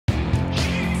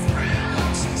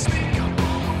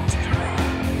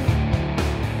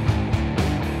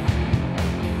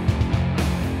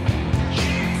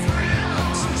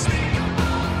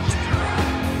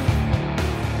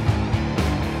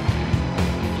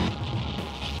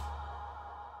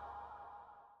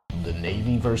The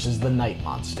Navy vs. the Night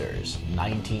Monsters,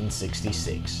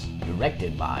 1966,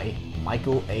 directed by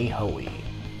Michael A. Hoey,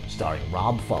 starring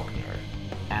Rob Faulkner,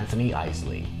 Anthony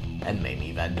Isley, and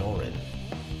Mamie Van Doren.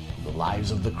 The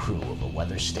lives of the crew of a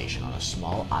weather station on a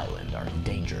small island are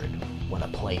endangered when a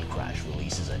plane crash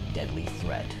releases a deadly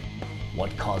threat.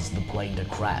 What caused the plane to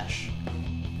crash?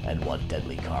 And what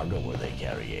deadly cargo were they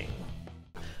carrying?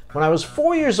 When I was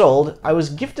 4 years old, I was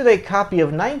gifted a copy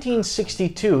of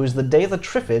 1962's The Day the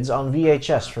Triffids on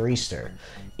VHS for Easter.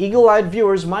 Eagle-eyed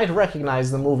viewers might recognize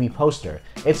the movie poster.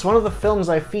 It's one of the films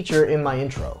I feature in my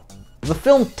intro. The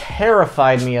film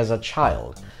terrified me as a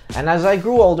child, and as I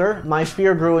grew older, my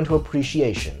fear grew into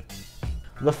appreciation.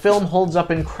 The film holds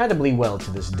up incredibly well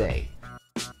to this day.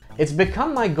 It's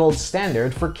become my gold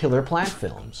standard for killer plant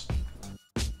films.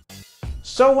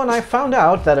 So when I found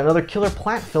out that another killer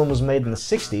plant film was made in the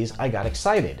 60s, I got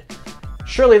excited.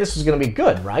 Surely this was going to be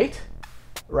good, right?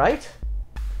 Right?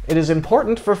 It is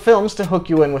important for films to hook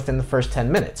you in within the first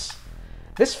 10 minutes.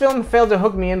 This film failed to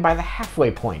hook me in by the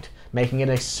halfway point, making it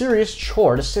a serious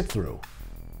chore to sit through.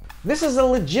 This is a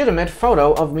legitimate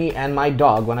photo of me and my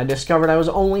dog when I discovered I was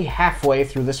only halfway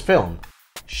through this film.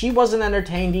 She wasn't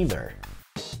entertained either.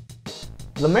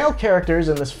 The male characters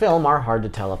in this film are hard to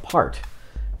tell apart.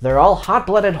 They're all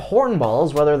hot-blooded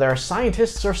hornballs, whether they're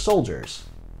scientists or soldiers.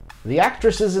 The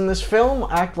actresses in this film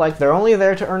act like they're only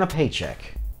there to earn a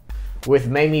paycheck, with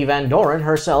Mamie Van Doren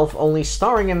herself only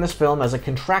starring in this film as a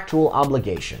contractual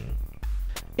obligation.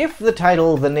 If the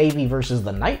title The Navy vs.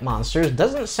 the Night Monsters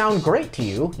doesn't sound great to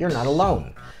you, you're not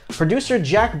alone. Producer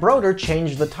Jack Broder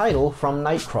changed the title from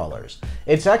Nightcrawlers.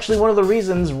 It's actually one of the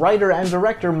reasons writer and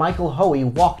director Michael Hoey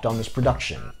walked on this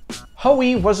production.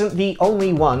 Hoey wasn't the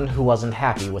only one who wasn't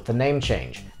happy with the name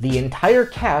change. The entire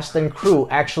cast and crew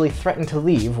actually threatened to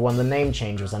leave when the name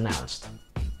change was announced.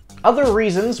 Other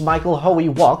reasons Michael Hoey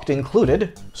walked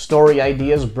included story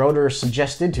ideas Broder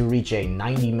suggested to reach a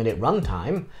 90-minute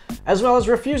runtime, as well as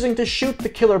refusing to shoot the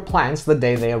killer plants the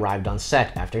day they arrived on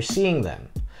set after seeing them.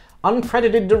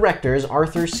 Uncredited directors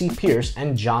Arthur C. Pierce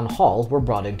and John Hall were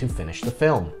brought in to finish the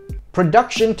film.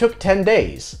 Production took 10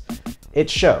 days.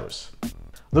 It shows.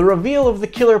 The reveal of the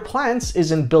killer plants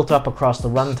isn't built up across the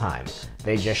runtime.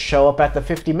 They just show up at the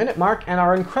 50-minute mark and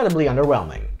are incredibly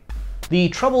underwhelming. The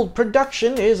troubled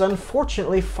production is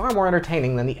unfortunately far more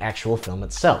entertaining than the actual film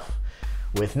itself,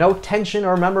 with no tension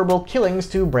or memorable killings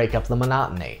to break up the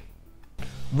monotony.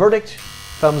 Verdict: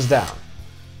 thumbs down.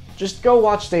 Just go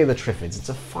watch Day of the Triffids, it's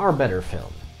a far better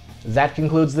film. That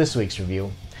concludes this week's review.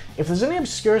 If there's any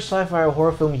obscure sci-fi or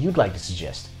horror film you'd like to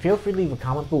suggest, feel free to leave a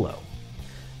comment below.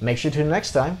 Make sure to tune in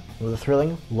next time with a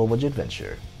thrilling, low-budget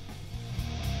adventure.